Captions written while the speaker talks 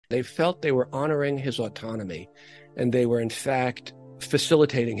They felt they were honoring his autonomy, and they were, in fact,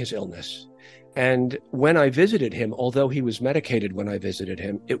 facilitating his illness. And when I visited him, although he was medicated when I visited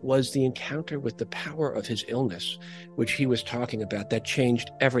him, it was the encounter with the power of his illness, which he was talking about, that changed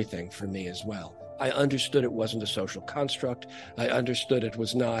everything for me as well. I understood it wasn't a social construct. I understood it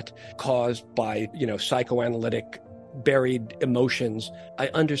was not caused by, psychoanalytic buried emotions. I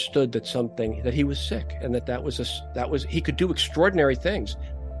understood that he was sick, and that was he could do extraordinary things,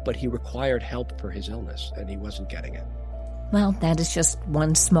 but he required help for his illness, and he wasn't getting it. Well, that is just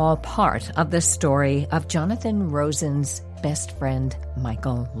one small part of the story of Jonathan Rosen's best friend,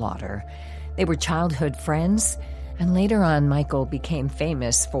 Michael Lauder. They were childhood friends, and later on, Michael became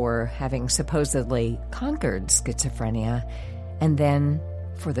famous for having supposedly conquered schizophrenia, and then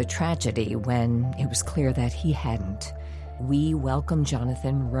for the tragedy when it was clear that he hadn't. We welcome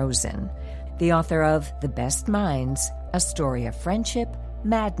Jonathan Rosen, the author of The Best Minds, A Story of Friendship,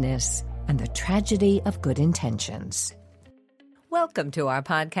 Madness, and the Tragedy of Good Intentions. Welcome to our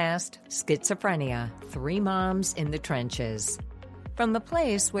podcast, Schizophrenia, Three Moms in the Trenches. From the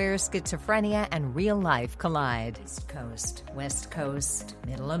place where schizophrenia and real life collide. East Coast, West Coast,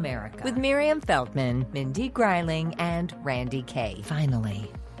 Middle America. With Miriam Feldman, Mindy Greiling, and Randy Kay. Finally,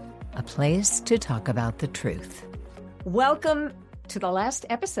 a place to talk about the truth. Welcome to the last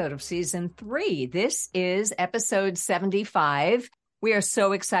episode of Season 3. This is episode 75. We are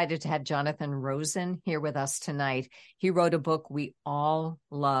so excited to have Jonathan Rosen here with us tonight. He wrote a book we all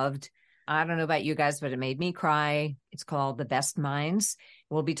loved. I don't know about you guys, but it made me cry. It's called The Best Minds.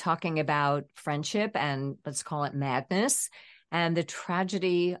 We'll be talking about friendship and let's call it madness and the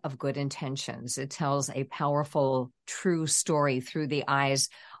tragedy of good intentions. It tells a powerful, true story through the eyes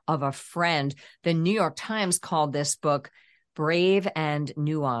of a friend. The New York Times called this book brave and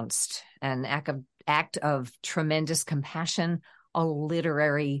nuanced, an act of tremendous compassion, a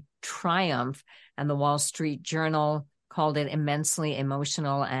literary triumph, and the Wall Street Journal called it immensely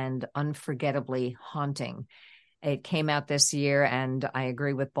emotional and unforgettably haunting. It came out this year, and I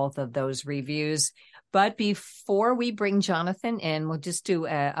agree with both of those reviews. But before we bring Jonathan in, we'll just do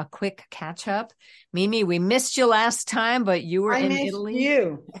a quick catch-up. Mimi, we missed you last time, but you were in Italy.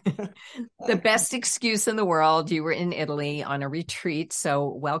 You. The best excuse in the world. You were in Italy on a retreat, so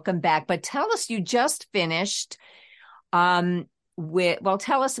welcome back. But tell us, you just finished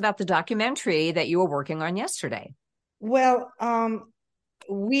tell us about the documentary that you were working on yesterday. Well,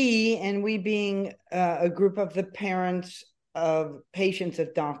 we being a group of the parents of patients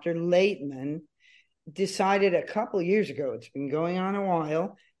of Dr. Laitman, decided a couple of years ago, it's been going on a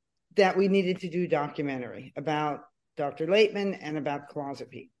while, that we needed to do a documentary about Dr. Laitman and about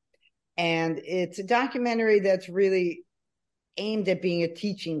clozapine. And it's a documentary that's really aimed at being a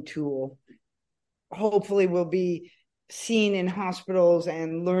teaching tool. Hopefully will be seen in hospitals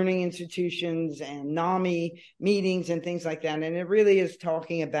and learning institutions and NAMI meetings and things like that. And it really is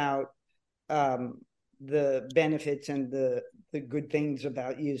talking about the benefits and the good things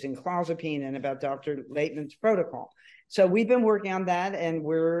about using clozapine and about Dr. Laitman's protocol. So we've been working on that, and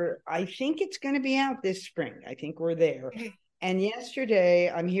I think it's going to be out this spring. I think we're there. And yesterday,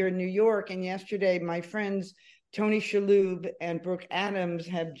 I'm here in New York, and yesterday my friends Tony Shalhoub and Brooke Adams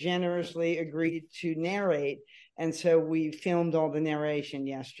have generously agreed to narrate. And so we filmed all the narration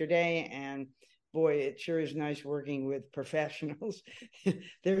yesterday, and boy, it sure is nice working with professionals.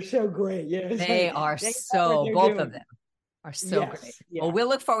 They're so great. Both of them are so great. Yeah. Well, we'll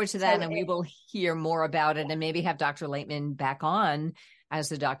look forward to that, and we will hear more about it and maybe have Dr. Laitman back on as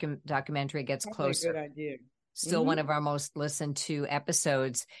the documentary gets closer. That's a good idea. Still one of our most listened to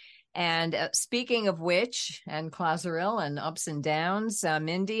episodes. And speaking of which, and Clozaril and ups and downs,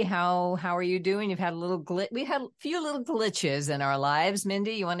 Mindy, how are you doing? You've had we had a few little glitches in our lives.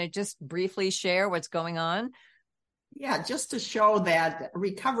 Mindy, you want to just briefly share what's going on? Yeah, just to show that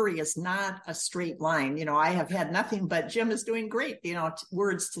recovery is not a straight line. I have had nothing but Jim is doing great,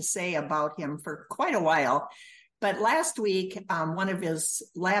 words to say about him for quite a while. But last week, one of his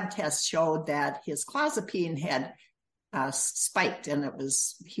lab tests showed that his clozapine had spiked, and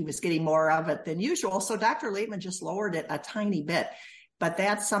he was getting more of it than usual. So Dr. Laitman just lowered it a tiny bit, but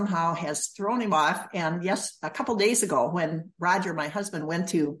that somehow has thrown him off. And yes, a couple days ago when Roger, my husband, went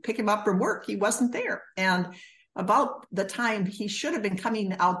to pick him up from work, he wasn't there. And about the time he should have been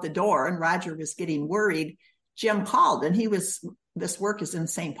coming out the door and Roger was getting worried, Jim called, and this work is in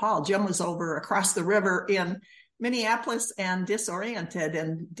St. Paul. Jim was over across the river in Minneapolis and disoriented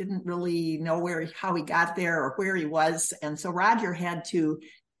and didn't really know how he got there or where he was. And so Roger had to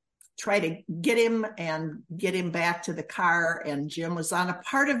try to get him back to the car. And Jim was on a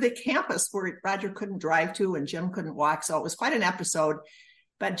part of the campus where Roger couldn't drive to and Jim couldn't walk. So it was quite an episode.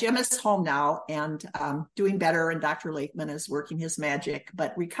 But Jim is home now and doing better, and Dr. Lakeman is working his magic.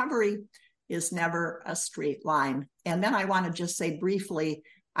 But recovery is never a straight line. And then I want to just say briefly,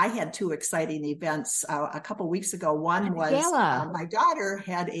 I had two exciting events a couple of weeks ago. One was my daughter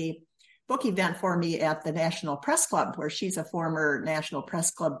had a book event for me at the National Press Club, where she's a former National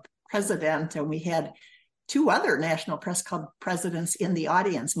Press Club president. And we had two other National Press Club presidents in the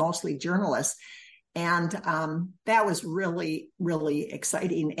audience, mostly journalists. And that was really, really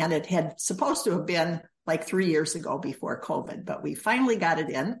exciting. And it had supposed to have been like 3 years ago before COVID, but we finally got it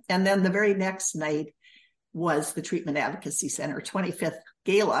in. And then the very next night was the Treatment Advocacy Center 25th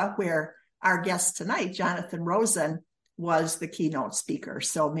Gala, where our guest tonight, Jonathan Rosen, was the keynote speaker.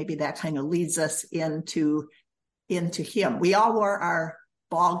 So maybe that kind of leads us into him. We all wore our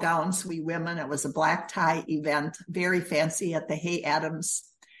ball gowns, we women. It was a black tie event, very fancy at the Hay Adams,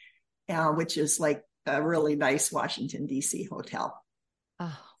 which is like a really nice Washington, D.C. hotel.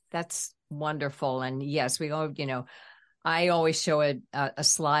 Oh, that's wonderful. And yes, we all, I always show a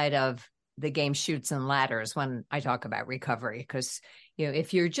slide of the game Chutes and Ladders when I talk about recovery, because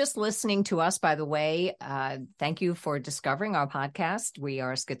if you're just listening to us, by the way, thank you for discovering our podcast. We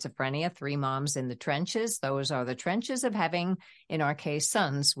are Schizophrenia, Three Moms in the Trenches. Those are the trenches of having, in our case,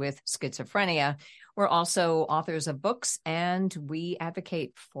 sons with schizophrenia. We're also authors of books, and we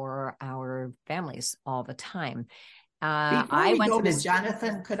advocate for our families all the time. I went to this.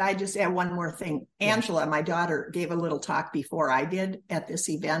 Jonathan, could I just add one more thing? Yeah. Angela, my daughter, gave a little talk before I did at this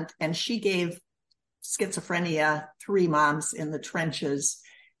event, and she gave Schizophrenia, Three Moms in the Trenches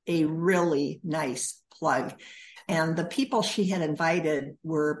a really nice plug. And the people she had invited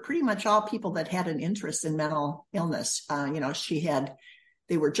were pretty much all people that had an interest in mental illness.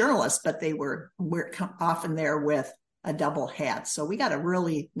 They were journalists, but they were often there with a double hat. So we got a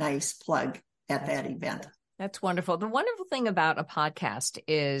really nice plug at that event. That's wonderful. The wonderful thing about a podcast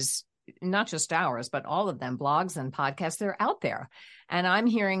is not just ours, but all of them, blogs and podcasts, they're out there. And I'm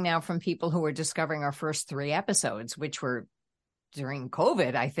hearing now from people who are discovering our first 3 episodes, which were during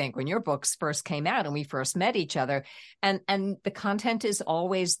COVID, I think, when your books first came out and we first met each other. And the content is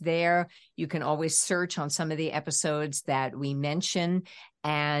always there. You can always search on some of the episodes that we mention.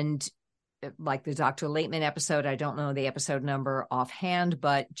 And like the Dr. Laitman episode, I don't know the episode number offhand,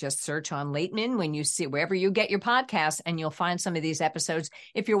 but just search on Laitman when you see wherever you get your podcast, and you'll find some of these episodes.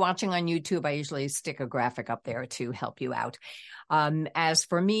 If you're watching on YouTube, I usually stick a graphic up there to help you out. As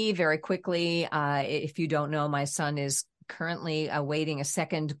for me, very quickly, if you don't know, my son is currently awaiting a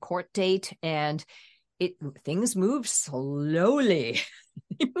second court date, and things move slowly.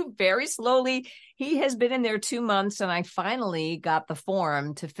 They move very slowly. He has been in there 2 months, and I finally got the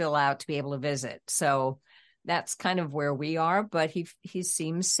form to fill out to be able to visit. So that's kind of where we are, but he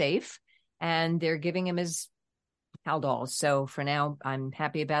seems safe, and they're giving him his Haldol. So for now, I'm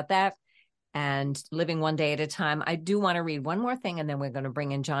happy about that and living one day at a time. I do want to read one more thing, and then we're going to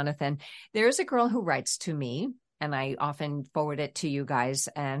bring in Jonathan. There's a girl who writes to me, and I often forward it to you guys,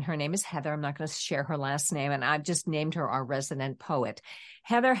 and her name is Heather. I'm not going to share her last name, and I've just named her our resident poet.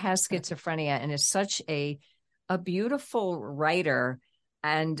 Heather has schizophrenia and is such a beautiful writer,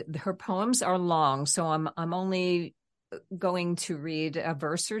 and her poems are long, so I'm only going to read a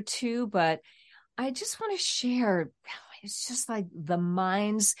verse or two, but I just want to share. It's just like the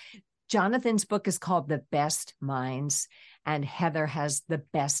minds. Jonathan's book is called The Best Minds, and Heather has the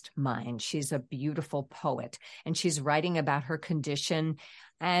best mind. She's a beautiful poet, and she's writing about her condition.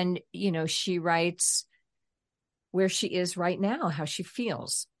 And, she writes where she is right now, how she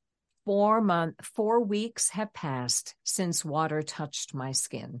feels. 4 weeks have passed since water touched my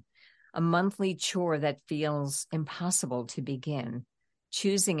skin, a monthly chore that feels impossible to begin.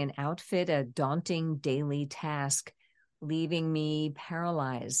 Choosing an outfit, a daunting daily task, leaving me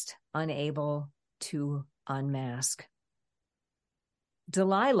paralyzed, unable to unmask.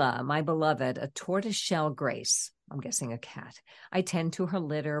 Delilah, my beloved, a tortoiseshell grace, I'm guessing a cat. I tend to her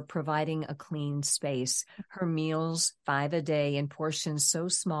litter, providing a clean space. Her meals, 5 a day in portions so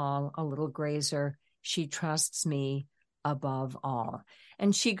small, a little grazer. She trusts me above all.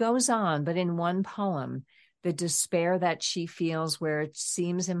 And she goes on, but in one poem, the despair that she feels where it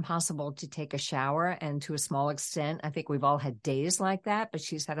seems impossible to take a shower. And to a small extent, I think we've all had days like that, but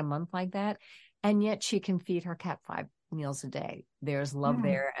she's had a month like that. And yet she can feed her cat 5 meals a day. There's love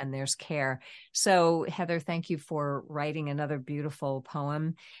there, and there's care. So Heather, thank you for writing another beautiful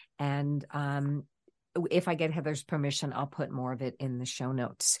poem. And if I get Heather's permission, I'll put more of it in the show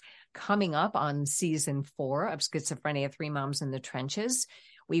notes. Coming up on season 4 of Schizophrenia, Three Moms in the Trenches,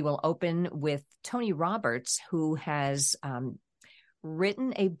 we will open with Tony Roberts, who has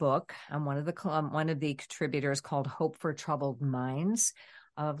written a book. I'm one of the contributors, called Hope for Troubled Minds.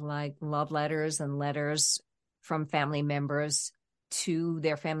 of like love letters and letters from family members to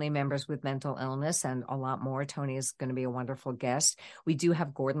their family members with mental illness, and a lot more. Tony is going to be a wonderful guest. We do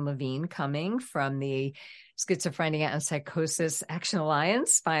have Gordon Levine coming from the Schizophrenia and Psychosis Action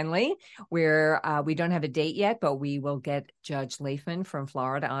Alliance, finally, where we don't have a date yet, but we will get Judge Laifman from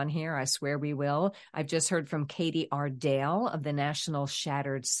Florida on here. I swear we will. I've just heard from Katie Ardale of the National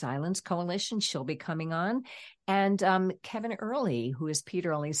Shattered Silence Coalition. She'll be coming on. And Kevin Early, who is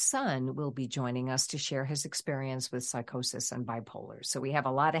Peter Early's son, will be joining us to share his experience with psychosis and bipolar. So we have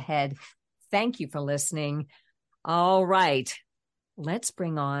a lot ahead. Thank you for listening. All right, let's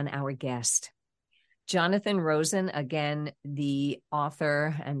bring on our guest. Jonathan Rosen, again, the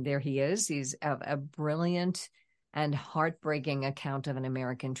author, and there he is. He's a brilliant and heartbreaking account of an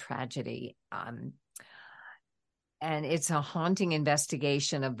American tragedy. And it's a haunting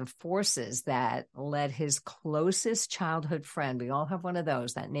investigation of the forces that led his closest childhood friend. We all have one of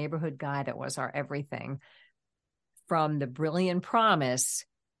those, that neighborhood guy that was our everything, from the brilliant promise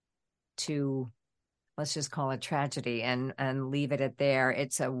to, let's just call it tragedy and leave it at there.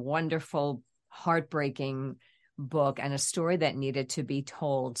 It's a wonderful, heartbreaking book and a story that needed to be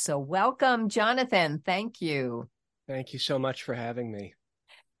told. So welcome, Jonathan. Thank you. Thank you so much for having me.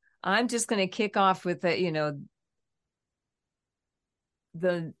 I'm just going to kick off with the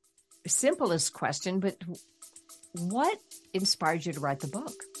simplest question, but what inspired you to write the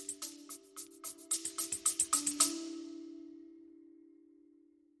book?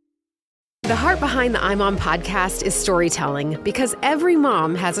 The heart behind the I'm On podcast is storytelling, because every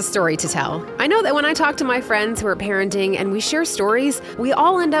mom has a story to tell. I know that when I talk to my friends who are parenting and we share stories, we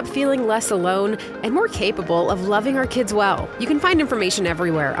all end up feeling less alone and more capable of loving our kids well. You can find information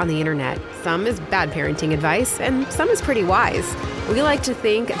everywhere on the internet. Some is bad parenting advice, and some is pretty wise. We like to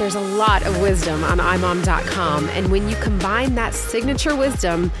think there's a lot of wisdom on imom.com, and when you combine that signature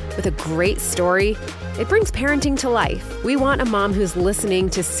wisdom with a great story, it brings parenting to life. We want a mom who's listening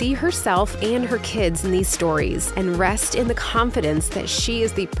to see herself and her kids in these stories and rest in the confidence that she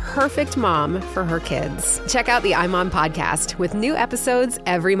is the perfect mom for her kids. Check out the I'm On podcast with new episodes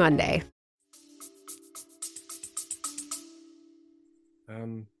every Monday.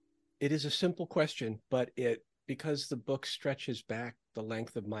 It is a simple question, but because the book stretches back the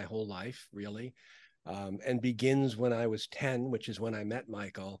length of my whole life, really, and begins when I was 10, which is when I met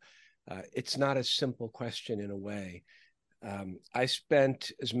Michael, it's not a simple question in a way. I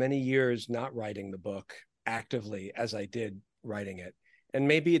spent as many years not writing the book actively as I did writing it. And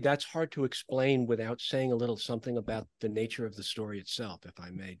maybe that's hard to explain without saying a little something about the nature of the story itself, if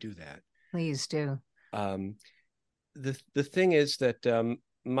I may do that. Please do. The thing is that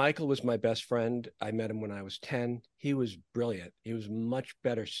Michael was my best friend. I met him when I was 10. He was brilliant. He was a much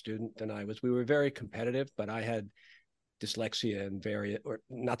better student than I was. We were very competitive, but I had dyslexia and or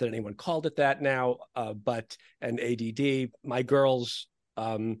not that anyone called it that now, and ADD. My girls,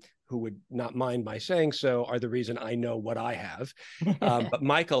 who would not mind my saying so, are the reason I know what I have. But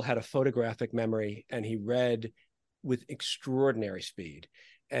Michael had a photographic memory, and he read with extraordinary speed,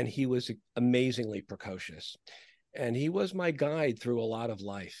 and he was amazingly precocious. And he was my guide through a lot of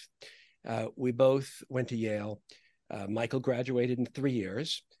life. We both went to Yale. Michael graduated in 3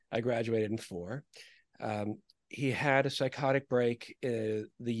 years. I graduated in 4. He had a psychotic break the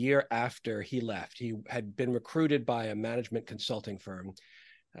year after he left. He had been recruited by a management consulting firm.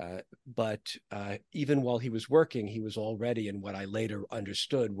 But even while he was working, he was already in what I later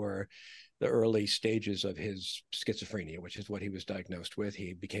understood were the early stages of his schizophrenia, which is what he was diagnosed with.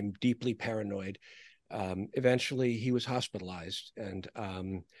 He became deeply paranoid. Eventually, he was hospitalized.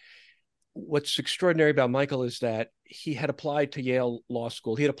 And what's extraordinary about Michael is that he had applied to Yale Law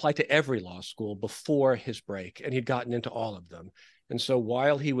School. He had applied to every law school before his break, and he'd gotten into all of them. And so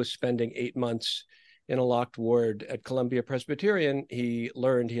while he was spending 8 months in a locked ward at Columbia Presbyterian, he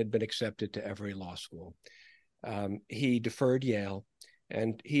learned he had been accepted to every law school. He deferred Yale,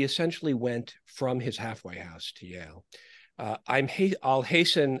 and he essentially went from his halfway house to Yale. I'll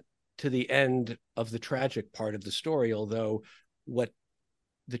hasten to the end of the tragic part of the story, although what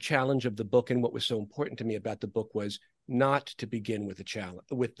the challenge of the book and what was so important to me about the book was not to begin with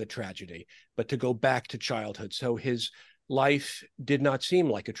the tragedy, but to go back to childhood. So his life did not seem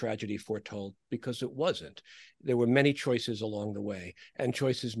like a tragedy foretold, because it wasn't. There were many choices along the way, and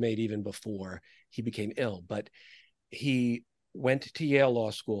choices made even before he became ill. But he went to Yale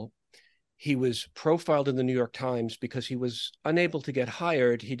Law School. He was profiled in the New York Times because he was unable to get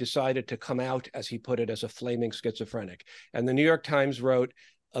hired. He decided to come out, as he put it, as a flaming schizophrenic. And the New York Times wrote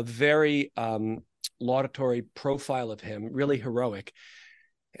a very laudatory profile of him, really heroic.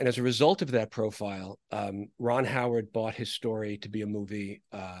 And as a result of that profile, Ron Howard bought his story to be a movie,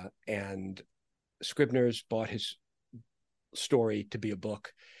 and Scribner's bought his story to be a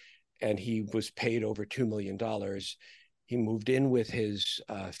book, and he was paid over $2 million. He moved in with his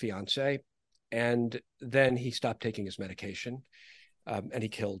fiancée, and then he stopped taking his medication, and he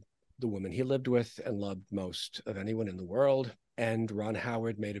killed the woman he lived with and loved most of anyone in the world. And Ron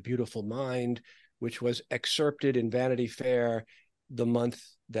Howard made A Beautiful Mind, which was excerpted in Vanity Fair the month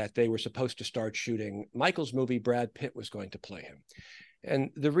that they were supposed to start shooting Michael's movie. Brad Pitt was going to play him.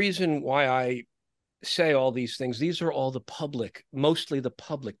 And the reason why I say all these things, these are all the public, mostly the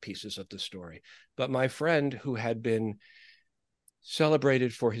public pieces of the story. But my friend, who had been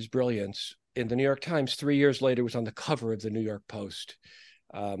celebrated for his brilliance in the New York Times, 3 years later was on the cover of the New York Post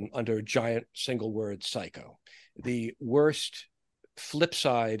under a giant single word, psycho. The worst flip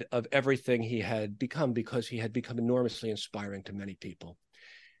side of everything he had become, because he had become enormously inspiring to many people.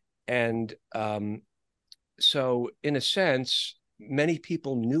 And so in a sense, many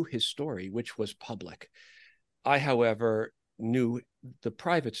people knew his story, which was public. I, however, knew the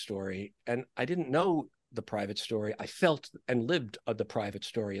private story, and I didn't know the private story. I felt and lived the private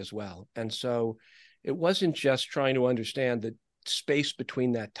story as well. And so it wasn't just trying to understand the space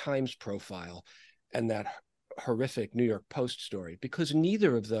between that Times profile and that horrific New York Post story, because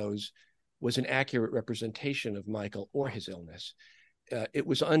neither of those was an accurate representation of Michael or his illness. It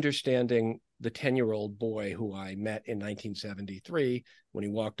was understanding the 10-year-old boy who I met in 1973 when he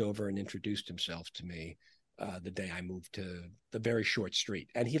walked over and introduced himself to me the day I moved to the very short street.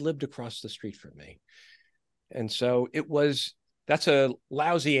 And he lived across the street from me. And so that's a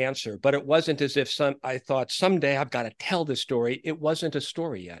lousy answer, but it wasn't as if I thought someday I've got to tell this story. It wasn't a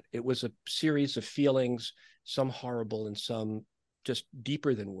story yet. It was a series of feelings, some horrible and some just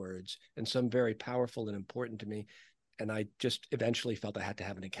deeper than words, and some very powerful and important to me. And I just eventually felt I had to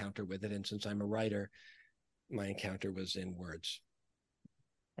have an encounter with it. And since I'm a writer, my encounter was in words.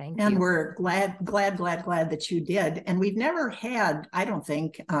 Thank you. And we're glad that you did. And we've never had, I don't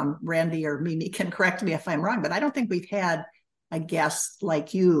think, Randy or Mimi can correct me if I'm wrong, but I don't think we've had a guest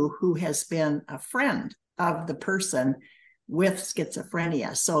like you who has been a friend of the person with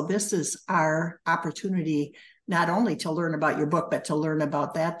schizophrenia. So this is our opportunity not only to learn about your book, but to learn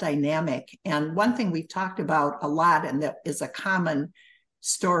about that dynamic. And one thing we've talked about a lot, and that is a common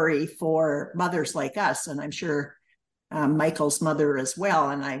story for mothers like us, and I'm sure Michael's mother as well,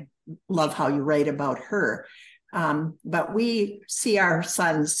 and I love how you write about her. But we see our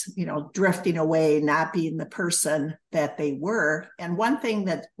sons, drifting away, not being the person that they were. And one thing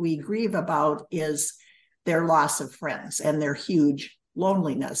that we grieve about is their loss of friends and their huge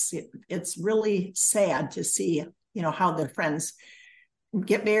loneliness. It's really sad to see, how their friends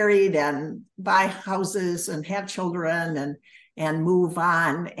get married and buy houses and have children and move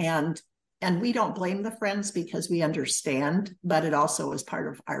on. And we don't blame the friends because we understand, but it also is part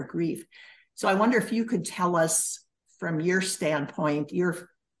of our grief. So I wonder if you could tell us from your standpoint,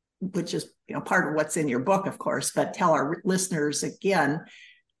 which is part of what's in your book, of course, but tell our listeners again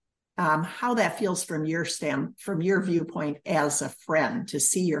how that feels from your viewpoint as a friend, to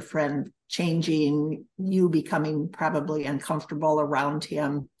see your friend changing, you becoming probably uncomfortable around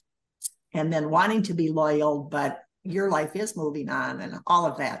him, and then wanting to be loyal, but your life is moving on and all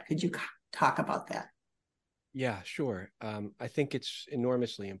of that. Could you talk about that? Yeah, sure. I think it's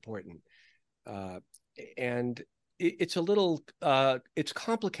enormously important. And it's a little, it's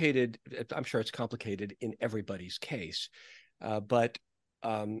complicated. I'm sure it's complicated in everybody's case. But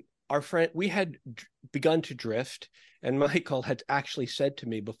our friend, we had begun to drift, and Michael had actually said to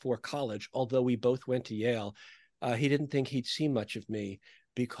me before college, although we both went to Yale, he didn't think he'd see much of me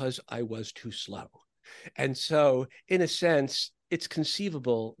because I was too slow. And so in a sense, it's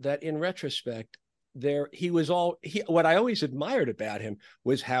conceivable that in retrospect, what I always admired about him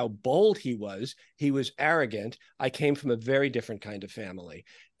was how bold he was. He was arrogant. I came from a very different kind of family,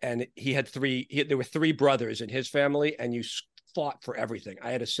 and there were three brothers in his family, and you fought for everything.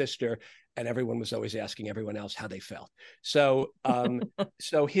 I had a sister, and everyone was always asking everyone else how they felt. So,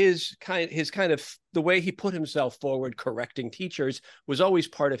 so his kind of the way he put himself forward, correcting teachers, was always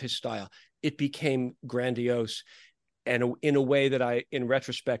part of his style. It became grandiose, and in a way that in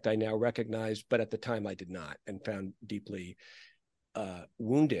retrospect, I now recognize, but at the time I did not, and found deeply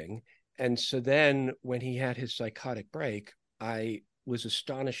wounding. And so then when he had his psychotic break, I was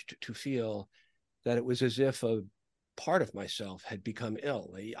astonished to feel that it was as if a part of myself had become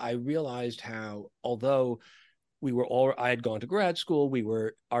ill. I realized how, although I had gone to grad school,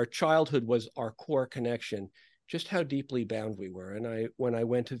 our childhood was our core connection, just how deeply bound we were. And when I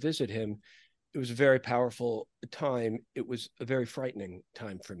went to visit him, it was a very powerful time. It was a very frightening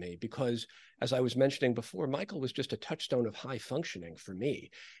time for me because, as I was mentioning before, Michael was just a touchstone of high functioning for me.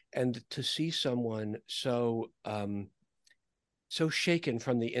 And to see someone so shaken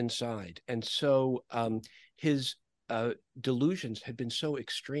from the inside, and so his delusions had been so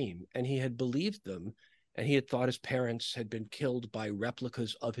extreme, and he had believed them, and he had thought his parents had been killed by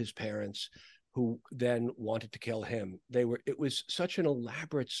replicas of his parents who then wanted to kill him. It was such an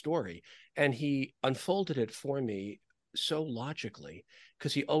elaborate story, and he unfolded it for me so logically,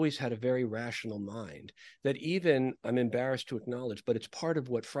 because he always had a very rational mind, that even, I'm embarrassed to acknowledge, but it's part of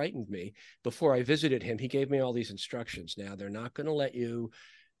what frightened me. Before I visited him, he gave me all these instructions. Now, they're not going to let you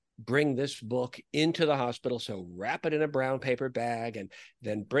bring this book into the hospital, so wrap it in a brown paper bag and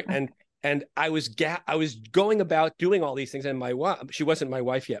then bring and I was going about doing all these things, and my wife, she wasn't my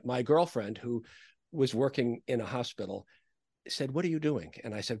wife yet, my girlfriend, who was working in a hospital, said, "What are you doing?"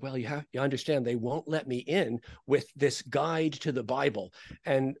 And I said, "Well, you understand, they won't let me in with this guide to the Bible."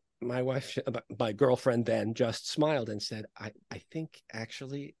 And my wife, my girlfriend, then just smiled and said, I think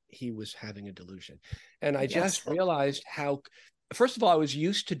actually he was having a delusion. And I just realized how, first of all, I was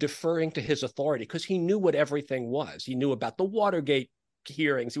used to deferring to his authority because he knew what everything was. He knew about the Watergate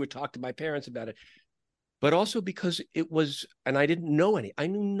hearings. He would talk to my parents about it. But also because it was, and I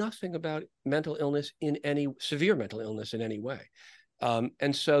knew nothing about mental illness, in any severe mental illness in any way.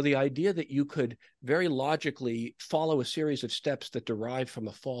 And so the idea that you could very logically follow a series of steps that derive from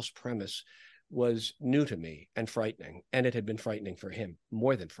a false premise was new to me and frightening. And it had been frightening for him,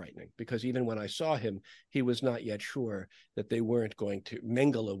 more than frightening, because even when I saw him, he was not yet sure that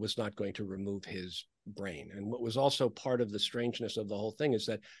Mengele was not going to remove his brain. And what was also part of the strangeness of the whole thing is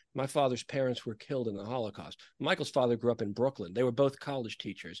that my father's parents were killed in the Holocaust. Michael's father grew up in Brooklyn. They were both college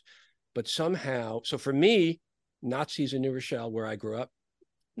teachers. But somehow, so for me, Nazis in New Rochelle, where I grew up,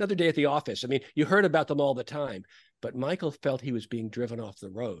 another day at the office. I mean, you heard about them all the time, but Michael felt he was being driven off the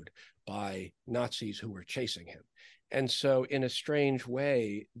road by Nazis who were chasing him. And so in a strange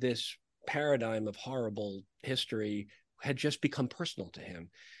way, this paradigm of horrible history had just become personal to him.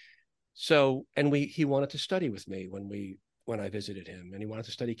 So, and he wanted to study with me when I visited him, and he wanted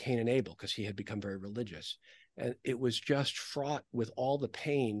to study Cain and Abel because he had become very religious. And it was just fraught with all the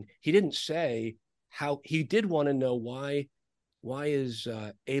pain. He didn't say how, he did want to know why is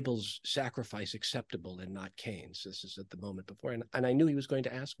Abel's sacrifice acceptable and not Cain's? This is at the moment before. And I knew he was going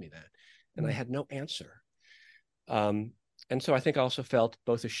to ask me that, and I had no answer. And so I think I also felt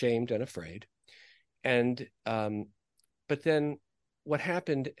both ashamed and afraid. And, but then what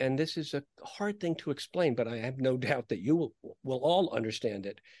happened, and this is a hard thing to explain, but I have no doubt that you will all understand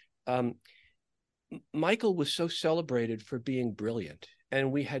it. Michael was so celebrated for being brilliant,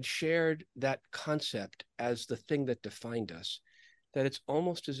 and we had shared that concept as the thing that defined us, that it's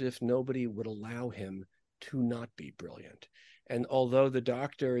almost as if nobody would allow him to not be brilliant. And although the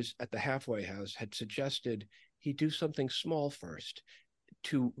doctors at the halfway house had suggested he do something small first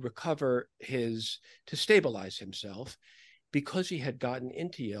to to stabilize himself, because he had gotten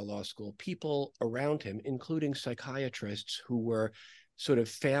into Yale Law School, people around him, including psychiatrists who were sort of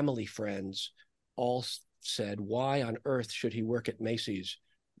family friends, all said, why on earth should he work at Macy's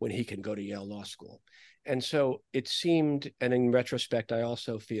when he can go to Yale Law School? And so it seemed, and in retrospect,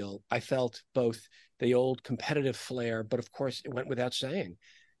 I felt both the old competitive flair, but of course it went without saying,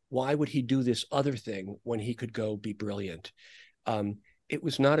 why would he do this other thing when he could go be brilliant? It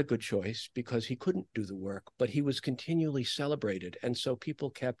was not a good choice because he couldn't do the work, but he was continually celebrated. And so people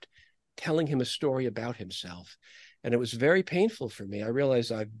kept telling him a story about himself. And it was very painful for me. I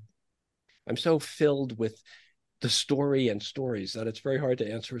realized I'm so filled with the story and stories that it's very hard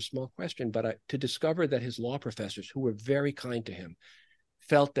to answer a small question. But to discover that his law professors, who were very kind to him,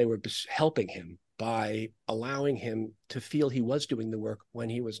 felt they were helping him by allowing him to feel he was doing the work when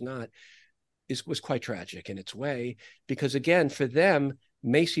he was not, was quite tragic in its way, because again, for them,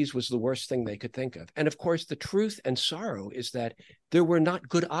 Macy's was the worst thing they could think of. And of course, the truth and sorrow is that there were not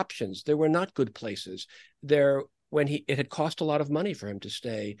good options. There were not good places there it had cost a lot of money for him to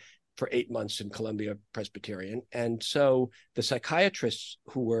stay for 8 months in Columbia Presbyterian. And so the psychiatrists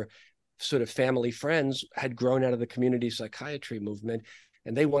who were sort of family friends had grown out of the community psychiatry movement,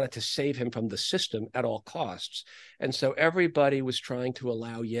 and they wanted to save him from the system at all costs. And so everybody was trying to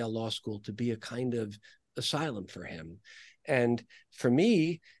allow Yale Law School to be a kind of asylum for him. And for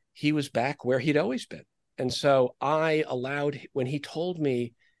me, he was back where he'd always been. And so when he told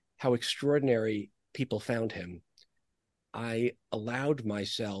me how extraordinary people found him, I allowed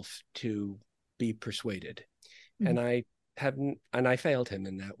myself to be persuaded. Mm-hmm. And I failed him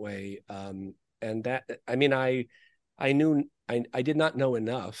in that way. I did not know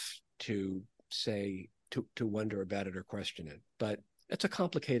enough to say to wonder about it or question it. But it's a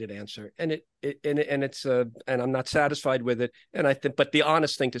complicated answer, and and I'm not satisfied with it. And I think, but the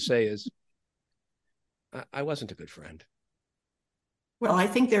honest thing to say is, I wasn't a good friend. Well, I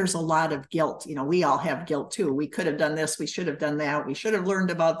think there's a lot of guilt. We all have guilt too. We could have done this. We should have done that. We should have learned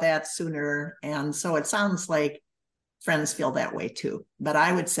about that sooner. And so it sounds like friends feel that way too. But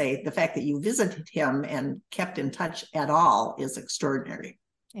I would say the fact that you visited him and kept in touch at all is extraordinary.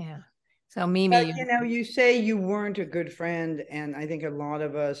 Yeah. So Mimi, but, you say you weren't a good friend, and I think a lot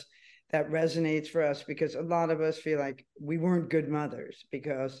of us, that resonates for us, because a lot of us feel like we weren't good mothers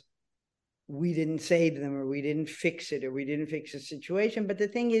because we didn't save them, or we didn't fix it, or we didn't fix the situation. But the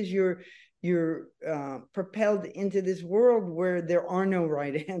thing is, you're propelled into this world where there are no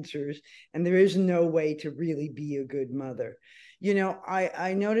right answers, and there is no way to really be a good mother.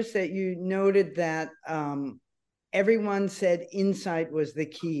 I noticed that you noted that everyone said insight was the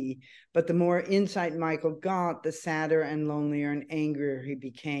key, but the more insight Michael got, the sadder and lonelier and angrier he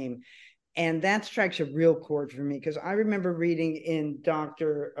became. And that strikes a real chord for me, because I remember reading in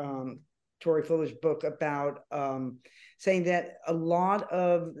Dr. Tori Fuller's book about saying that a lot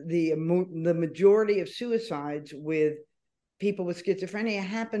of the majority of suicides with people with schizophrenia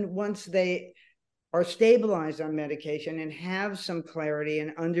happen once they are stabilized on medication and have some clarity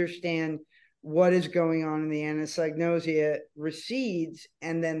and understand what is going on, and the anosognosia recedes,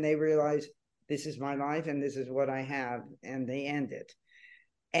 and then they realize, this is my life and this is what I have, and they end it.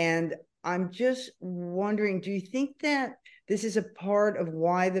 And I'm just wondering, do you think that this is a part of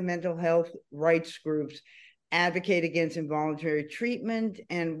why the mental health rights groups advocate against involuntary treatment?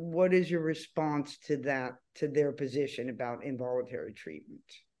 And what is your response to that, to their position about involuntary treatment?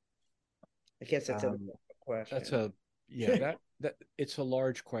 I guess that's a question. That it's a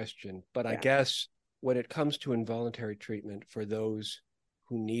large question, but Yeah. I guess when it comes to involuntary treatment for those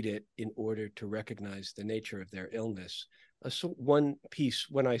who need it in order to recognize the nature of their illness, one piece,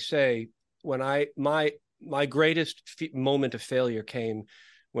 my greatest moment of failure came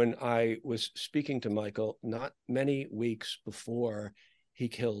when I was speaking to Michael not many weeks before he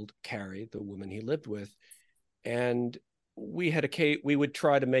killed Carrie, the woman he lived with, and we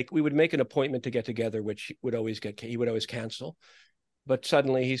would make an appointment to get together, which he would always cancel. But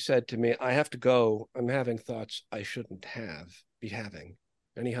suddenly he said to me, I have to go. I'm having thoughts I shouldn't be having.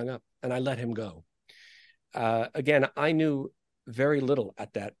 And he hung up, and I let him go. Again, I knew very little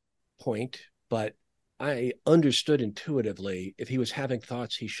at that point, but I understood intuitively, if he was having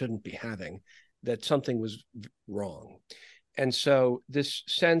thoughts he shouldn't be having, that something was wrong. And so this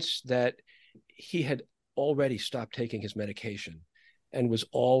sense that he had already stopped taking his medication and was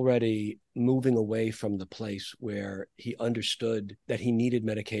already moving away from the place where he understood that he needed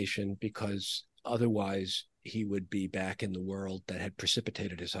medication, because otherwise he would be back in the world that had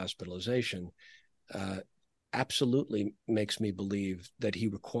precipitated his hospitalization, absolutely makes me believe that he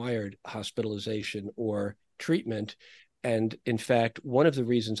required hospitalization or treatment. And in fact, one of the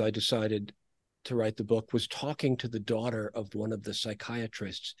reasons I decided to write the book was talking to the daughter of one of the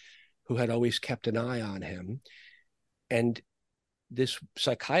psychiatrists who had always kept an eye on him. And this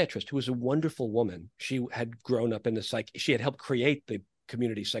psychiatrist, who was a wonderful woman, she had grown up in she had helped create the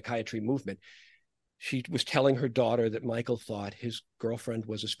community psychiatry movement. She was telling her daughter that Michael thought his girlfriend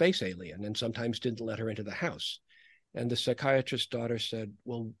was a space alien and sometimes didn't let her into the house. And the psychiatrist's daughter said,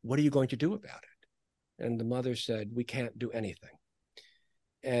 well, what are you going to do about it? And the mother said, we can't do anything.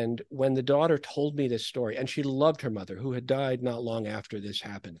 And when the daughter told me this story, and she loved her mother, who had died not long after this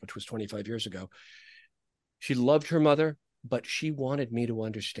happened, which was 25 years ago. She loved her mother, but she wanted me to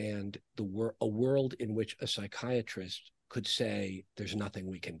understand a world in which a psychiatrist could say, there's nothing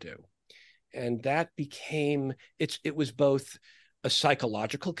we can do. And that became, it was both a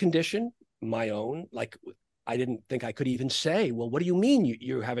psychological condition, my own, like I didn't think I could even say, well, what do you mean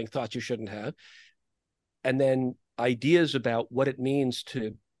you're having thoughts you shouldn't have? And then ideas about what it means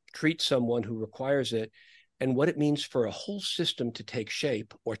to treat someone who requires it, and what it means for a whole system to take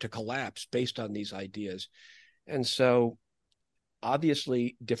shape or to collapse based on these ideas. And so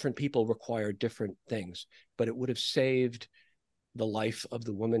obviously different people require different things, but it would have saved the life of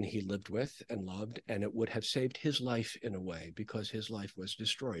the woman he lived with and loved, and it would have saved his life in a way, because his life was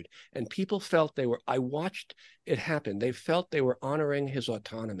destroyed. And people felt I watched it happen. They felt they were honoring his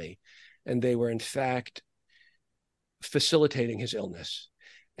autonomy, and they were in fact facilitating his illness.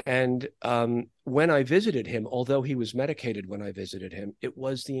 And when I visited him, although he was medicated when I visited him, it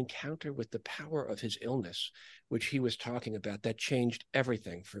was the encounter with the power of his illness, which he was talking about, that changed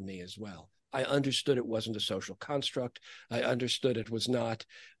everything for me as well. I understood it wasn't a social construct. I understood it was not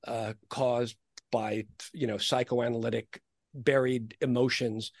caused by, psychoanalytic buried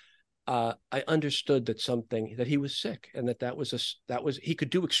emotions. I understood that he was sick, and that was he could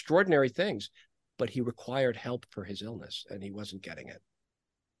do extraordinary things, but he required help for his illness, and he wasn't getting it.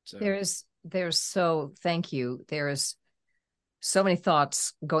 So thank you. There's so many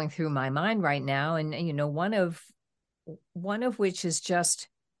thoughts going through my mind right now, and one of which is just,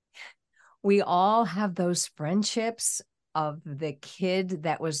 we all have those friendships of the kid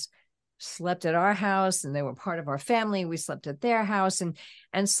that slept at our house and they were part of our family. We slept at their house.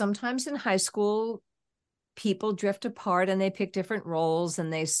 And sometimes in high school, people drift apart and they pick different roles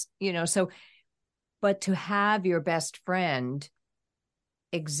and but to have your best friend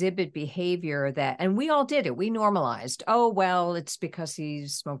exhibit behavior and we all did it. We normalized. Oh, well, it's because he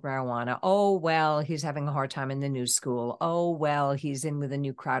smoked marijuana. Oh, well, he's having a hard time in the new school. Oh, well, he's in with a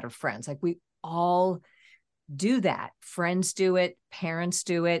new crowd of friends. Like, we all do that. Friends do it, parents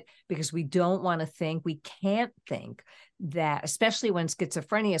do it, because we can't think that, especially when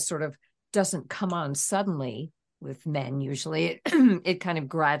schizophrenia sort of doesn't come on suddenly with men. Usually it kind of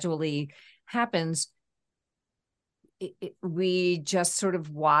gradually happens. We just sort of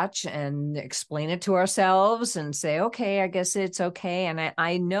watch and explain it to ourselves and say, okay, I guess it's okay. And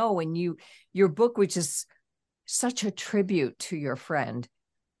I know your book, which is such a tribute to your friend,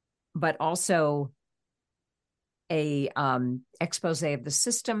 but also a expose of the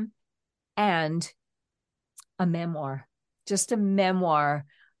system and a memoir, just a memoir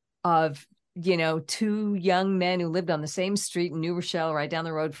of, two young men who lived on the same street in New Rochelle, right down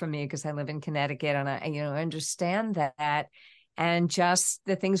the road from me, because I live in Connecticut, and I understand that, and just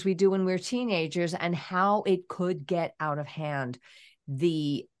the things we do when we're teenagers and how it could get out of hand.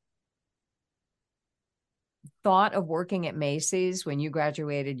 The thought of working at Macy's when you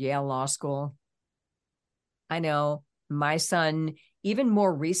graduated Yale Law School, I know my son, even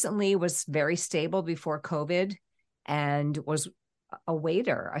more recently, was very stable before COVID and was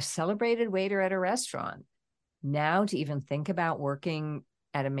a celebrated waiter at a restaurant. Now to even think about working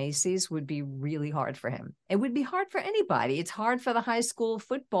at a Macy's would be really hard for him. It would be hard for anybody. It's hard for the high school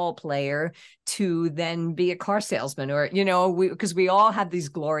football player to then be a car salesman, or, because we all had these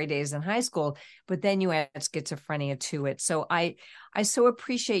glory days in high school, but then you add schizophrenia to it. So I so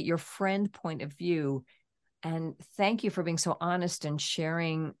appreciate your friend point of view. And thank you for being so honest and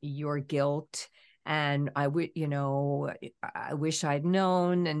sharing your guilt. And I wish I'd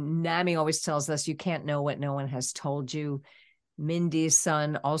known. And NAMI always tells us you can't know what no one has told you. Mindy's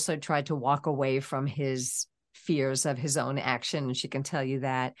son also tried to walk away from his fears of his own action, and she can tell you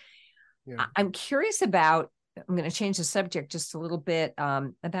that. Yeah. I'm curious I'm going to change the subject just a little bit,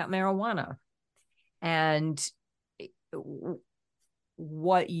 about marijuana and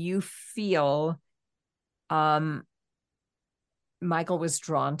what you feel. Michael was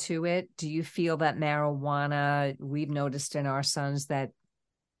drawn to it. Do you feel that marijuana, we've noticed in our sons that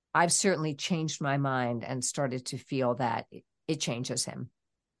I've certainly changed my mind and started to feel that it changes him.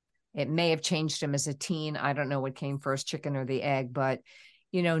 It may have changed him as a teen. I don't know what came first, chicken or the egg, but,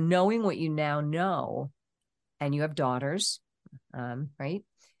 knowing what you now know, and you have daughters, right?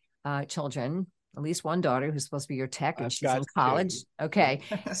 Children, at least one daughter who's supposed to be your tech, and she's in college. Two. Okay.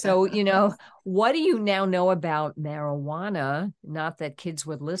 So, what do you now know about marijuana? Not that kids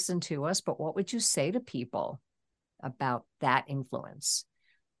would listen to us, but what would you say to people about that influence?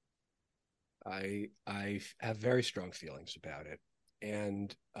 I have very strong feelings about it.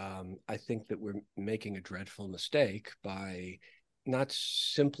 And I think that we're making a dreadful mistake by not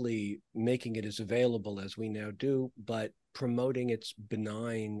simply making it as available as we now do, but promoting its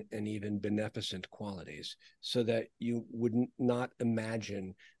benign and even beneficent qualities, so that you would not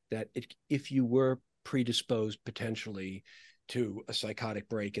imagine that if you were predisposed potentially to a psychotic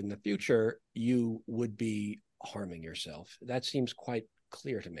break in the future, you would be harming yourself. That seems quite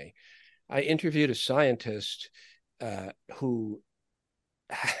clear to me. I interviewed a scientist who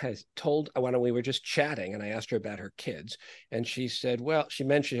has told, when we were just chatting, and I asked her about her kids, and she said, well, she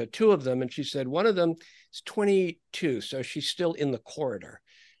mentioned two of them, and she said one of them is 22, so she's still in the corridor.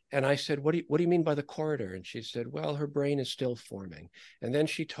 And I said, what do you mean by the corridor? And she said, well, her brain is still forming. And then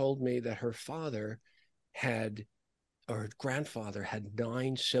she told me that her grandfather had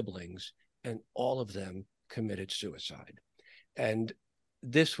 9 siblings, and all of them committed suicide. And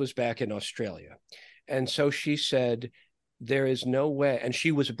this was back in Australia. And so she said, there is no way, and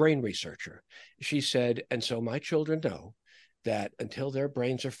she was a brain researcher. She said, and so my children know that until their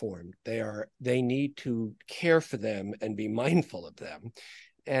brains are formed, they need to care for them and be mindful of them.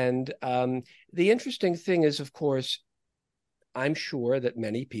 And the interesting thing is, of course, I'm sure that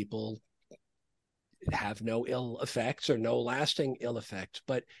many people have no ill effects or no lasting ill effects,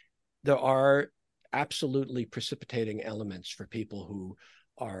 but there are absolutely precipitating elements for people who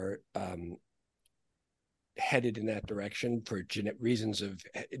are headed in that direction for reasons of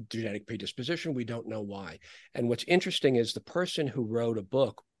genetic predisposition. We don't know why. And what's interesting is the person who wrote a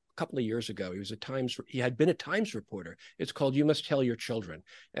book a couple of years ago, he had been a Times reporter. It's called You Must Tell Your Children,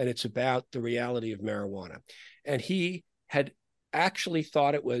 and it's about the reality of marijuana. And he had actually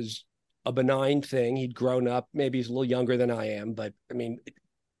thought it was a benign thing. He'd grown up, maybe he's a little younger than I am, but I mean,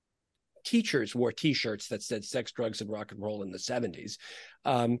 teachers wore T-shirts that said sex, drugs, and rock and roll in the 70s.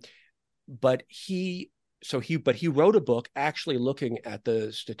 But he wrote a book actually looking at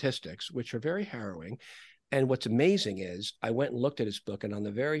the statistics, which are very harrowing. And what's amazing is I went and looked at his book, and on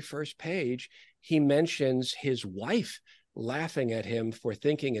the very first page, he mentions his wife laughing at him for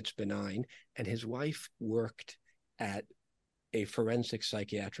thinking it's benign. And his wife worked at a forensic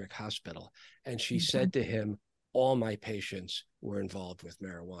psychiatric hospital. And she said to him, all my patients were involved with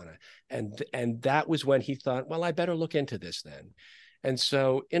marijuana. And that was when he thought, well, I better look into this then. And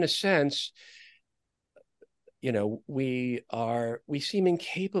so in a sense, you know, we seem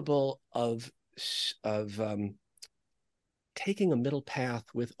incapable of taking a middle path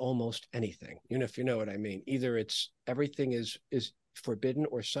with almost anything, you know, if you know what I mean. Either it's everything is forbidden,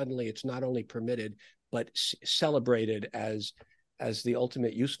 or suddenly it's not only permitted but celebrated as the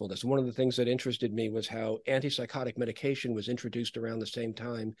ultimate usefulness. One of the things that interested me was how antipsychotic medication was introduced around the same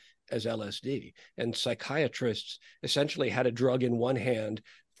time as LSD, and psychiatrists essentially had a drug in one hand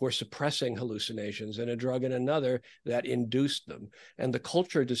for suppressing hallucinations and a drug in another that induced them. And the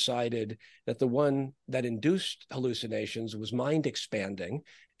culture decided that the one that induced hallucinations was mind expanding.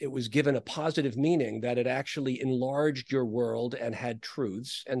 It was given a positive meaning that it actually enlarged your world and had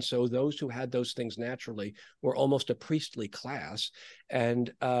truths. And so those who had those things naturally were almost a priestly class.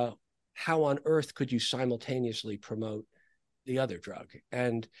 And how on earth could you simultaneously promote the other drug?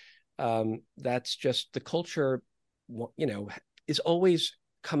 And that's just the culture, you know, is always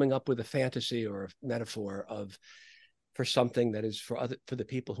coming up with a fantasy or a metaphor for something that is for the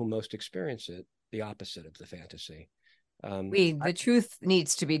people who most experience it, the opposite of the fantasy. The truth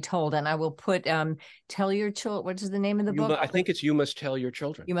needs to be told, and I will put tell your children. What is the name of the book? I think it's You Must Tell Your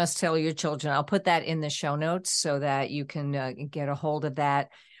Children. You Must Tell Your Children. I'll put that in the show notes so that you can get a hold of that.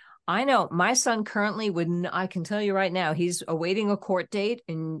 I know my son currently I can tell you right now, he's awaiting a court date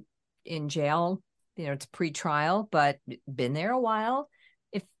in jail. You know, it's pre-trial, but been there a while.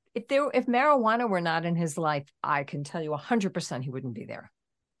 If marijuana were not in his life, I can tell you 100% he wouldn't be there.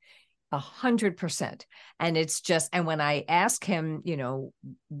 100%. And it's just, and when I ask him, you know,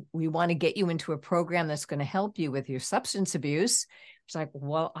 we want to get you into a program that's going to help you with your substance abuse. It's like,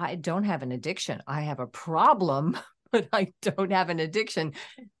 well, I don't have an addiction. I have a problem, but I don't have an addiction.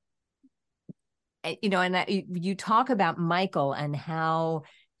 You know, and you talk about Michael and how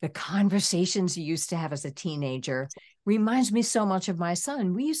the conversations you used to have as a teenager reminds me so much of my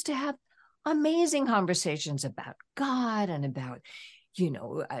son. We used to have amazing conversations about God and about, you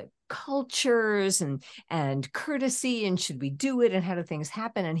know, cultures and courtesy, and should we do it, and how do things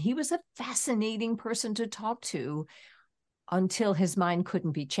happen. And he was a fascinating person to talk to until his mind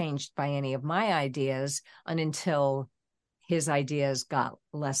couldn't be changed by any of my ideas, and until his ideas got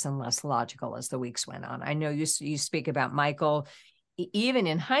less and less logical as the weeks went on. I know you speak about Michael even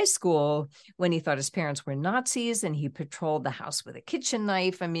in high school, when he thought his parents were Nazis and he patrolled the house with a kitchen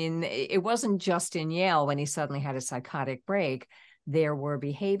knife. I mean, it wasn't just in Yale when he suddenly had a psychotic break. There were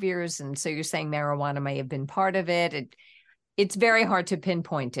behaviors. And so you're saying marijuana may have been part of it. It's very hard to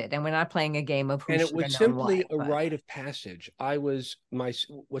pinpoint it. And we're not playing a game of who and should it was simply a rite of passage.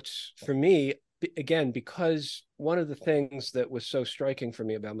 What's for me, again, because one of the things that was so striking for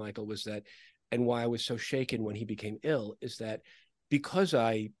me about Michael was that, and why I was so shaken when he became ill, is that because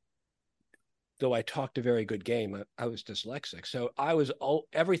though I talked a very good game, I was dyslexic. So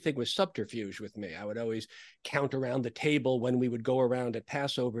everything was subterfuge with me. I would always count around the table when we would go around at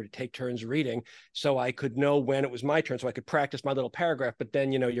Passover to take turns reading, so I could know when it was my turn, so I could practice my little paragraph. But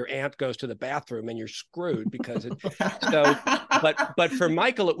then, you know, your aunt goes to the bathroom and you're screwed because but for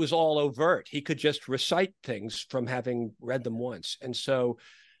Michael, it was all overt. He could just recite things from having read them once. And so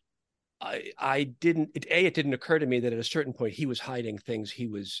it didn't occur to me that at a certain point he was hiding things he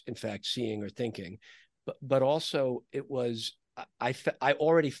was in fact seeing or thinking, but also it was, I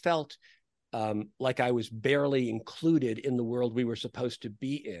already felt like I was barely included in the world we were supposed to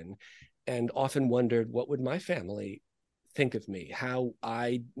be in, and often wondered, what would my family think of me? How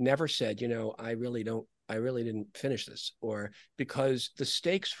I never said, you know, I really didn't finish this, or because the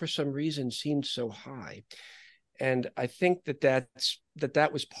stakes for some reason seemed so high. And I think that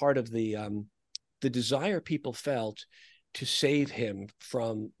was part of the desire people felt to save him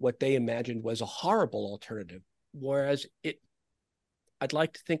from what they imagined was a horrible alternative, whereas I'd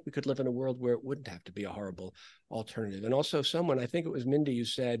like to think we could live in a world where it wouldn't have to be a horrible alternative. And also someone, I think it was Mindy, you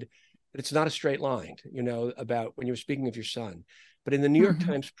said that it's not a straight line, about when you were speaking of your son. But in the New York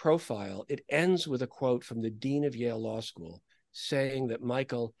Times profile, it ends with a quote from the dean of Yale Law School saying that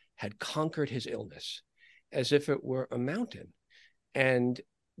Michael had conquered his illness as if it were a mountain. And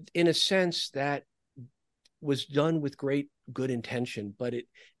in a sense, that was done with great good intention, but it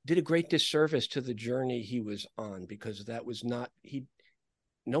did a great disservice to the journey he was on, because that was not,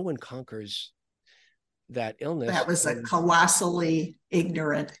 no one conquers that illness. That was a colossally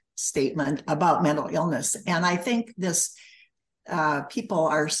ignorant statement about mental illness. And I think people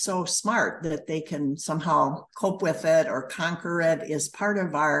are so smart that they can somehow cope with it or conquer it is part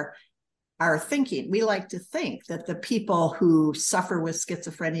of our thinking. We like to think that the people who suffer with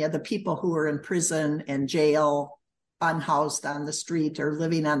schizophrenia, the people who are in prison and jail, unhoused on the street or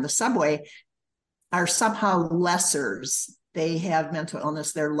living on the subway, are somehow lessers. They have mental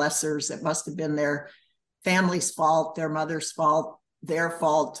illness, they're lessers. It must have been their family's fault, their mother's fault, their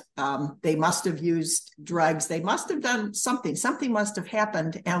fault. They must have used drugs. They must have done something. Something must have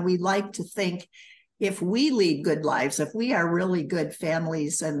happened. And we like to think, if we lead good lives, if we are really good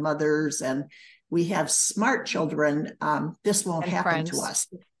families and mothers and we have smart children, this won't happen to us.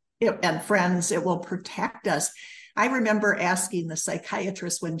 And friends, it will protect us. I remember asking the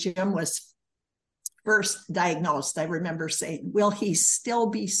psychiatrist when Jim was first diagnosed, I remember saying, will he still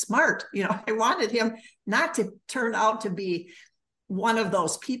be smart? I wanted him not to turn out to be one of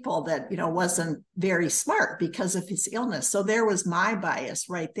those people that, wasn't very smart because of his illness. So there was my bias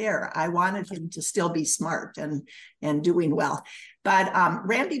right there. I wanted him to still be smart and doing well. But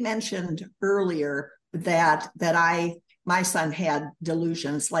Randy mentioned earlier that my son had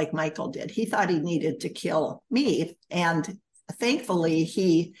delusions like Michael did. He thought he needed to kill me. And thankfully,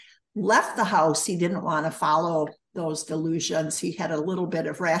 he left the house. He didn't want to follow those delusions. He had a little bit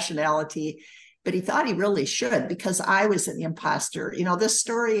of rationality, but he thought he really should, because I was an imposter. This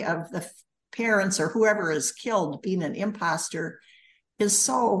story of the parents or whoever is killed being an imposter is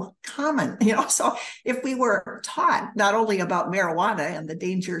so common. So if we were taught not only about marijuana and the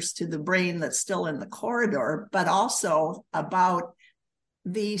dangers to the brain that's still in the corridor, but also about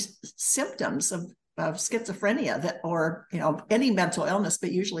the symptoms of schizophrenia or any mental illness,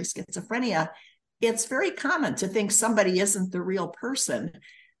 but usually schizophrenia, it's very common to think somebody isn't the real person.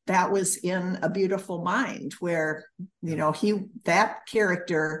 That was in A Beautiful Mind, where, that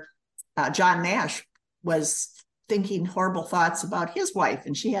character, John Nash, was thinking horrible thoughts about his wife,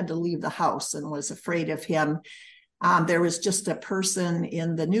 and she had to leave the house and was afraid of him. There was just a person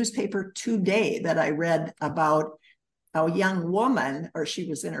in the newspaper today that I read about a young woman, or she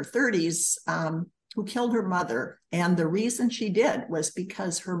was in her 30s, who killed her mother. And the reason she did was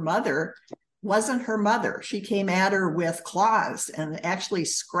because her mother wasn't her mother. She came at her with claws and actually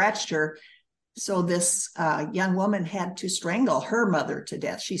scratched her. So this young woman had to strangle her mother to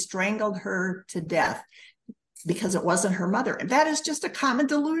death. She strangled her to death because it wasn't her mother. And that is just a common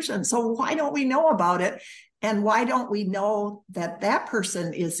delusion. So why don't we know about it? And why don't we know that that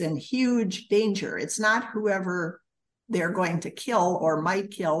person is in huge danger? It's not whoever they're going to kill or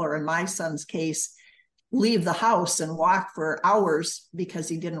might kill, or in my son's case, leave the house and walk for hours because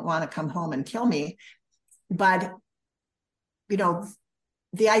he didn't want to come home and kill me. But,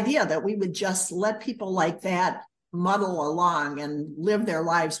 the idea that we would just let people like that muddle along and live their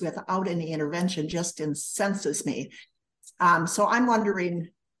lives without any intervention just incenses me. So I'm wondering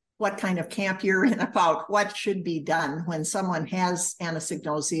what kind of camp you're in about what should be done when someone has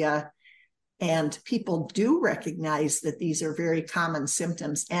anosognosia and people do recognize that these are very common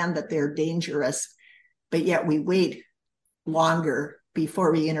symptoms and that they're dangerous, but yet we wait longer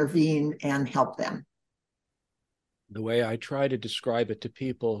before we intervene and help them. The way I try to describe it to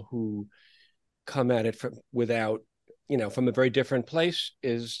people who come at it from a very different place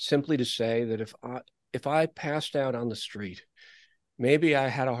is simply to say that if I passed out on the street, maybe I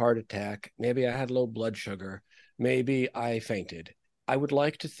had a heart attack, maybe I had low blood sugar, maybe I fainted, I would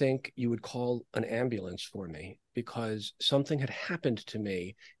like to think you would call an ambulance for me, because something had happened to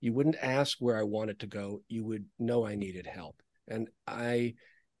me. You wouldn't ask where I wanted to go. You would know I needed help. And I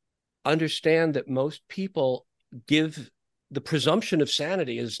understand that most people give the presumption of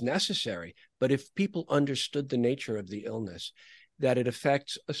sanity is necessary. But if people understood the nature of the illness, that it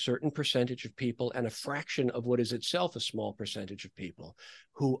affects a certain percentage of people and a fraction of what is itself a small percentage of people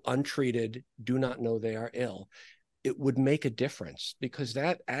who, untreated, do not know they are ill, it would make a difference, because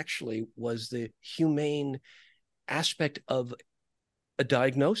that actually was the humane aspect of a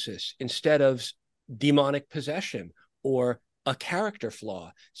diagnosis instead of demonic possession or a character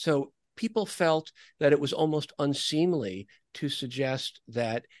flaw. So people felt that it was almost unseemly to suggest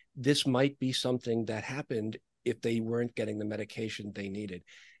that this might be something that happened if they weren't getting the medication they needed.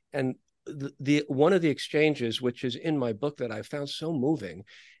 And the one of the exchanges, which is in my book, that I found so moving,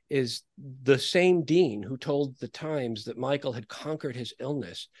 is the same dean who told the Times that Michael had conquered his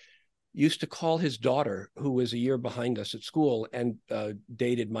illness used to call his daughter, who was a year behind us at school and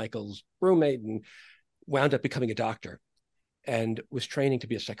dated Michael's roommate and wound up becoming a doctor and was training to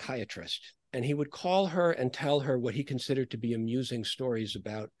be a psychiatrist. And he would call her and tell her what he considered to be amusing stories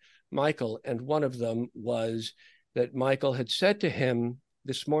about Michael. And one of them was that Michael had said to him,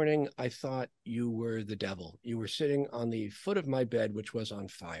 "This morning, I thought you were the devil. You were sitting on the foot of my bed, which was on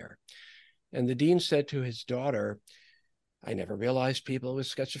fire." And the dean said to his daughter, "I never realized people with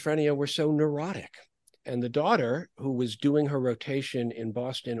schizophrenia were so neurotic." And the daughter, who was doing her rotation in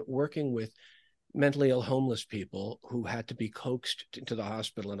Boston, working with mentally ill homeless people who had to be coaxed into the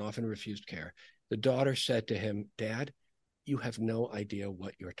hospital and often refused care, the daughter said to him, "Dad, you have no idea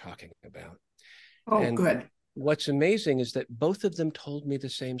what you're talking about." Oh, and good. What's amazing is that both of them told me the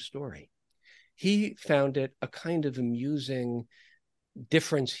same story. He found it a kind of amusing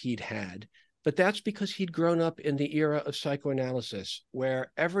difference he'd had, but that's because he'd grown up in the era of psychoanalysis,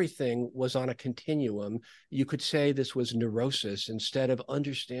 where everything was on a continuum. You could say this was neurosis instead of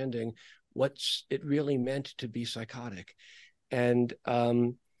understanding what it really meant to be psychotic. And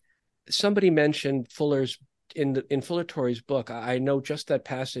somebody mentioned Fuller's, in Fuller Torrey's book, I know just that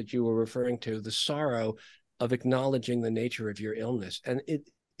passage you were referring to, the sorrow of acknowledging the nature of your illness. And it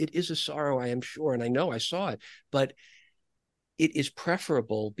is a sorrow, I am sure, and I know I saw it, but it is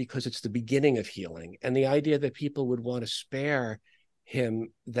preferable because it's the beginning of healing. And the idea that people would want to spare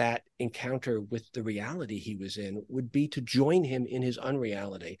him that encounter with the reality he was in would be to join him in his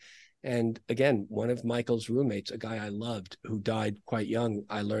unreality. And again, one of Michael's roommates, a guy I loved who died quite young,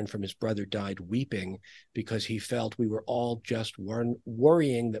 I learned from his brother, died weeping because he felt we were all just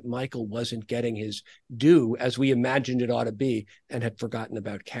worrying that Michael wasn't getting his due as we imagined it ought to be, and had forgotten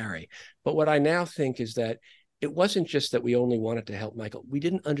about Carrie. But what I now think is that it wasn't just that we only wanted to help Michael. We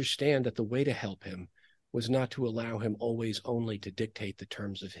didn't understand that the way to help him was not to allow him always only to dictate the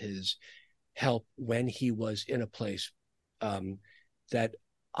terms of his help when he was in a place that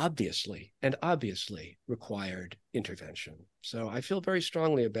obviously required intervention. So I feel very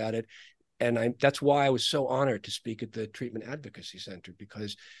strongly about it. And that's why I was so honored to speak at the Treatment Advocacy Center,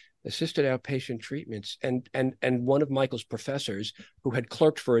 because assisted outpatient treatments, and one of Michael's professors, who had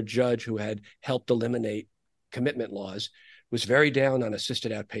clerked for a judge who had helped eliminate commitment laws, was very down on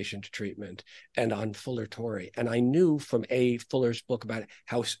assisted outpatient treatment and on Fuller Torrey. And I knew from Fuller's book about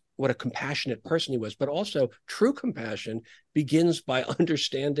what a compassionate person he was, but also true compassion begins by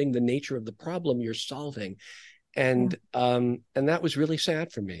understanding the nature of the problem you're solving. And that was really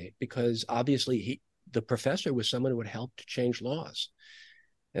sad for me, because obviously the professor was someone who had helped change laws.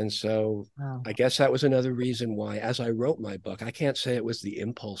 And so wow. I guess that was another reason why, as I wrote my book, I can't say it was the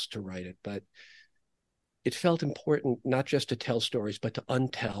impulse to write it, but it felt important not just to tell stories, but to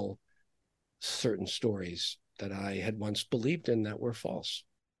untell certain stories that I had once believed in that were false.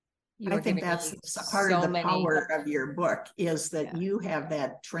 I think that's part of the power of your book, is that you have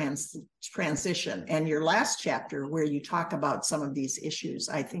that transition. And your last chapter, where you talk about some of these issues,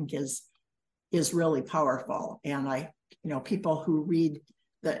 I think is really powerful. And people who read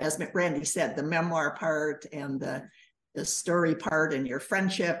as Randy said, the memoir part and the story part and your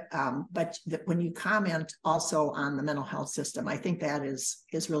friendship, but when you comment also on the mental health system, I think that is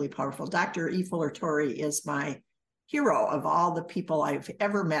really powerful. Dr. E. Fuller Torrey is my hero of all the people I've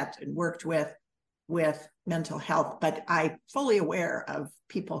ever met and worked with mental health, but I'm fully aware of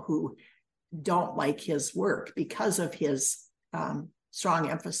people who don't like his work because of his strong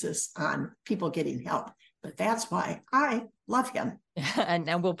emphasis on people getting help. But that's why I love him.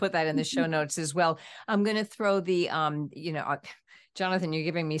 And we'll put that in the show notes as well. I'm going to throw the, Jonathan, you're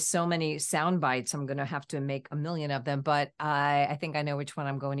giving me so many sound bites. I'm going to have to make a million of them, but I think I know which one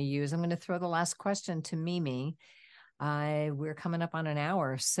I'm going to use. I'm going to throw the last question to Mimi. We're coming up on an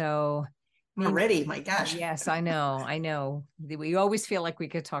hour. So already, my gosh. Yes, I know. We always feel like we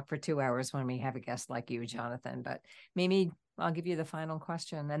could talk for 2 hours when we have a guest like you, Jonathan, but Mimi, I'll give you the final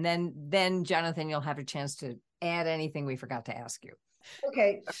question. And then Jonathan, you'll have a chance to add anything we forgot to ask you.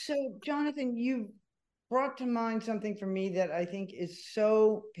 Okay. So Jonathan, you brought to mind something for me that I think is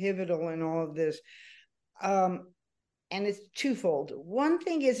so pivotal in all of this. And it's twofold. One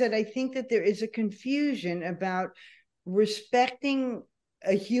thing is that I think that there is a confusion about respecting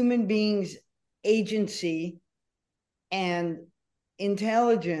a human being's agency and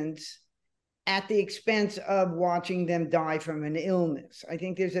intelligence at the expense of watching them die from an illness. I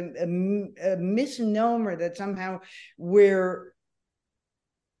think there's a misnomer that somehow we're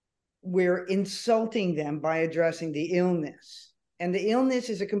insulting them by addressing the illness. And the illness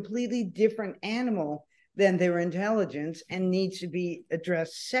is a completely different animal than their intelligence and needs to be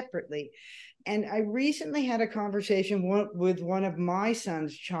addressed separately. And I recently had a conversation with one of my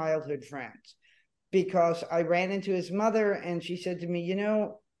son's childhood friends, because I ran into his mother and she said to me, you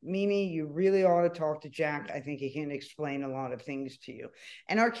know, Mimi, you really ought to talk to Jack. I think he can explain a lot of things to you.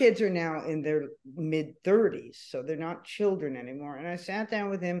 And our kids are now in their mid-30s, so they're not children anymore. And I sat down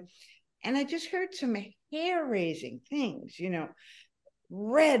with him and I just heard some hair-raising things, you know,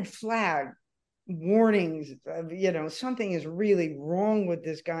 red flag warnings of, you know, something is really wrong with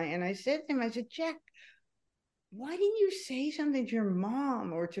this guy. And I said to him, I said, Jack, why didn't you say something to your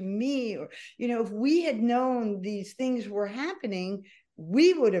mom or to me? Or, you know, if we had known these things were happening,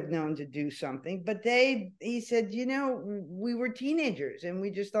 we would have known to do something. But he said, you know, we were teenagers and we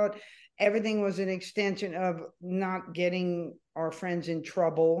just thought everything was an extension of not getting our friends in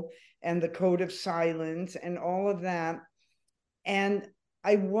trouble and the code of silence and all of that. And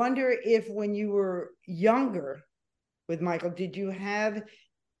I wonder if when you were younger with Michael, did you have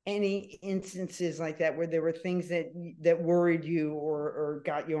any instances like that where there were things that worried you or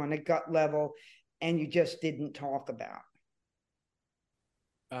got you on a gut level and you just didn't talk about?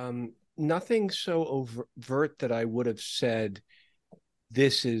 Nothing so overt that I would have said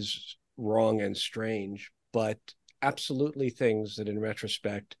this is wrong and strange, but absolutely things that in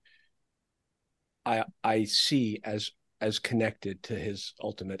retrospect I see as connected to his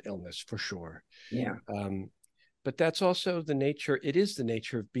ultimate illness, for sure. Yeah. But that's also the nature. It is the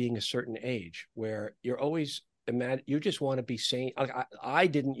nature of being a certain age where you're always you just want to be sane. I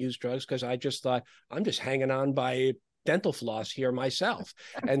didn't use drugs because I just thought I'm just hanging on by dental floss here myself.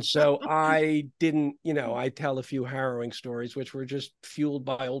 And so I didn't, you know, I tell a few harrowing stories, which were just fueled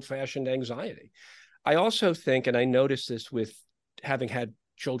by old-fashioned anxiety. I also think, and I noticed this with having had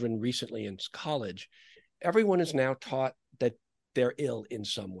children recently in college, everyone is now taught that they're ill in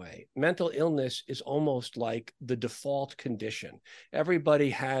some way. Mental illness is almost like the default condition. Everybody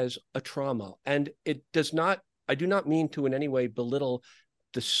has a trauma, and it does not, I do not mean to in any way belittle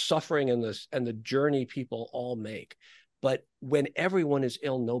the suffering and the journey people all make. But when everyone is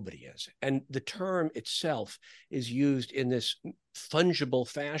ill, nobody is. And the term itself is used in this fungible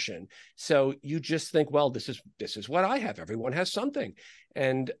fashion. So you just think, well, this is what I have. Everyone has something.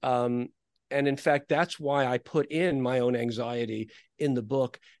 And in fact, that's why I put in my own anxiety in the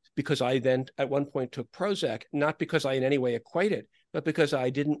book, because I then at one point took Prozac, not because I in any way equate it, but because I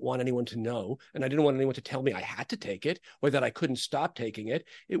didn't want anyone to know, and I didn't want anyone to tell me I had to take it or that I couldn't stop taking it.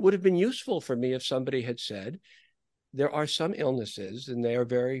 It would have been useful for me if somebody had said, there are some illnesses and they are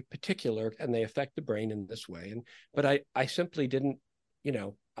very particular and they affect the brain in this way. But I simply didn't, you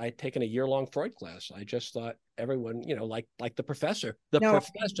know, I'd taken a year-long Freud class. I just thought everyone, you know, like the professor. I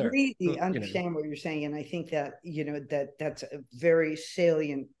completely understand what you're saying. And I think that, you know, that's a very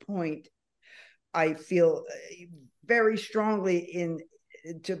salient point. I feel very strongly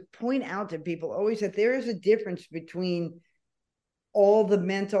to point out to people always that there is a difference between all the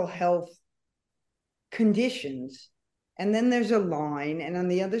mental health conditions, and then there's a line, and on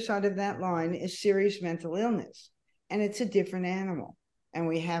the other side of that line is serious mental illness, and it's a different animal, and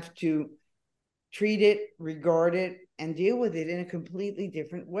we have to treat it, regard it, and deal with it in a completely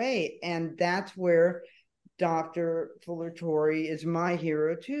different way. And that's where Dr. Fuller-Torrey is my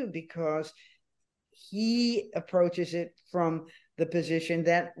hero too, because he approaches it from the position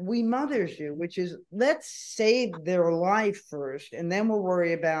that we mothers do, which is, let's save their life first, and then we'll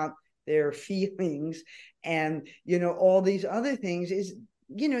worry about their feelings and, you know, all these other things. Is,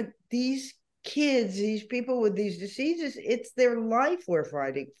 you know, these kids, these people with these diseases, it's their life we're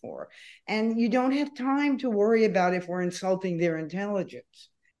fighting for. And you don't have time to worry about if we're insulting their intelligence.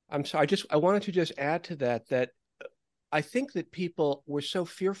 I'm sorry, I wanted to just add to that I think that people were so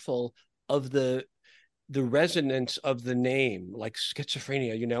fearful of the resonance of the name, like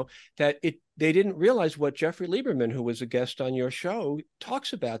schizophrenia, you know, that they didn't realize what Jeffrey Lieberman, who was a guest on your show,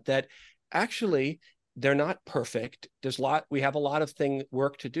 talks about, that actually they're not perfect. We have a lot of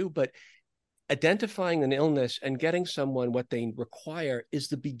work to do, but identifying an illness and getting someone what they require is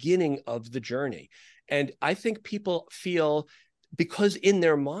the beginning of the journey. And I think people feel, because in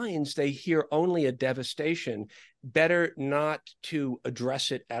their minds they hear only a devastation, better not to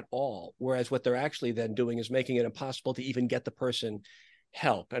address it at all. Whereas what they're actually then doing is making it impossible to even get the person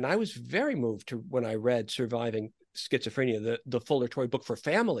help. And I was very moved when I read Surviving Schizophrenia, the Fuller-Torrey book for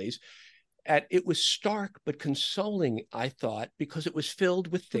families. It was stark but consoling, I thought, because it was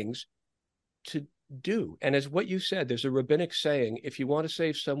filled with things to do. And as what you said, there's a rabbinic saying, if you want to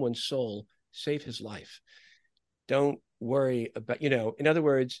save someone's soul, save his life. Don't worry about, in other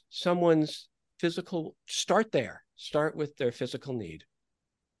words, someone's physical, start there. Start with their physical need.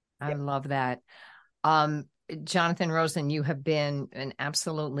 I love that. Jonathan Rosen, you have been an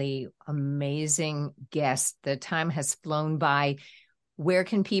absolutely amazing guest. The time has flown by. Where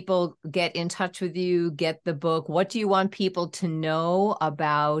can people get in touch with you, get the book? What do you want people to know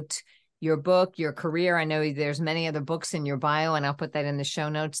about your book, your career? I know there's many other books in your bio, and I'll put that in the show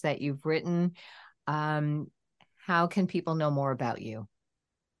notes that you've written. How can people know more about you?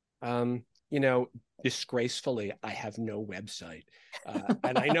 Disgracefully, I have no website.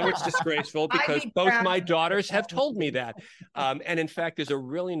 And I know it's disgraceful because both my daughters have told me that. And in fact, there's a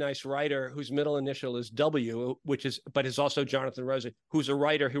really nice writer whose middle initial is W, but is also Jonathan Rosen, who's a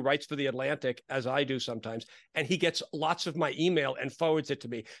writer who writes for The Atlantic, as I do sometimes. And he gets lots of my email and forwards it to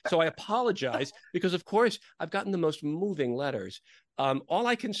me. So I apologize because, of course, I've gotten the most moving letters. All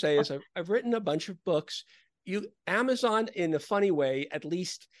I can say is I've written a bunch of books. Amazon, in a funny way, at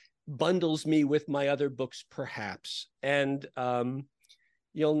least bundles me with my other books, perhaps. And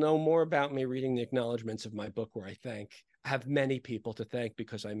you'll know more about me reading the acknowledgments of my book, where I have many people to thank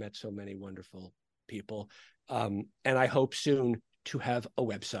because I met so many wonderful people. And I hope soon to have a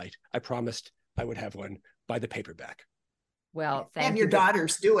website. I promised I would have one by the paperback. Well, thank you. Have your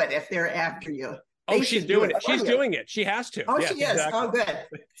daughters do it if they're after you. She's doing it. She's doing it. She has to. Oh, yes, she is. exactly. Oh, good.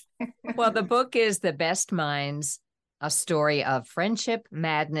 Well, the book is The Best Minds, a story of friendship,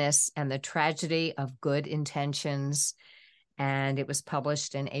 madness, and the tragedy of good intentions. And it was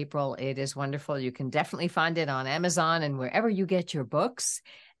published in April. It is wonderful. You can definitely find it on Amazon and wherever you get your books.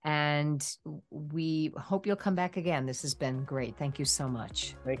 And we hope you'll come back again. This has been great. Thank you so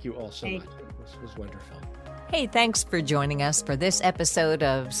much. Thank you all so much. This was wonderful. Hey, thanks for joining us for this episode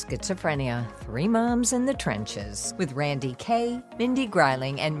of Schizophrenia, Three Moms in the Trenches with Randy Kay, Mindy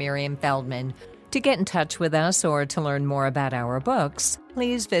Greiling, and Miriam Feldman. To get in touch with us or to learn more about our books,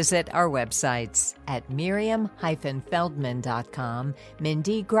 please visit our websites at miriam-feldman.com,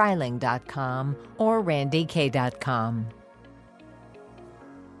 mindygreiling.com, or randykay.com.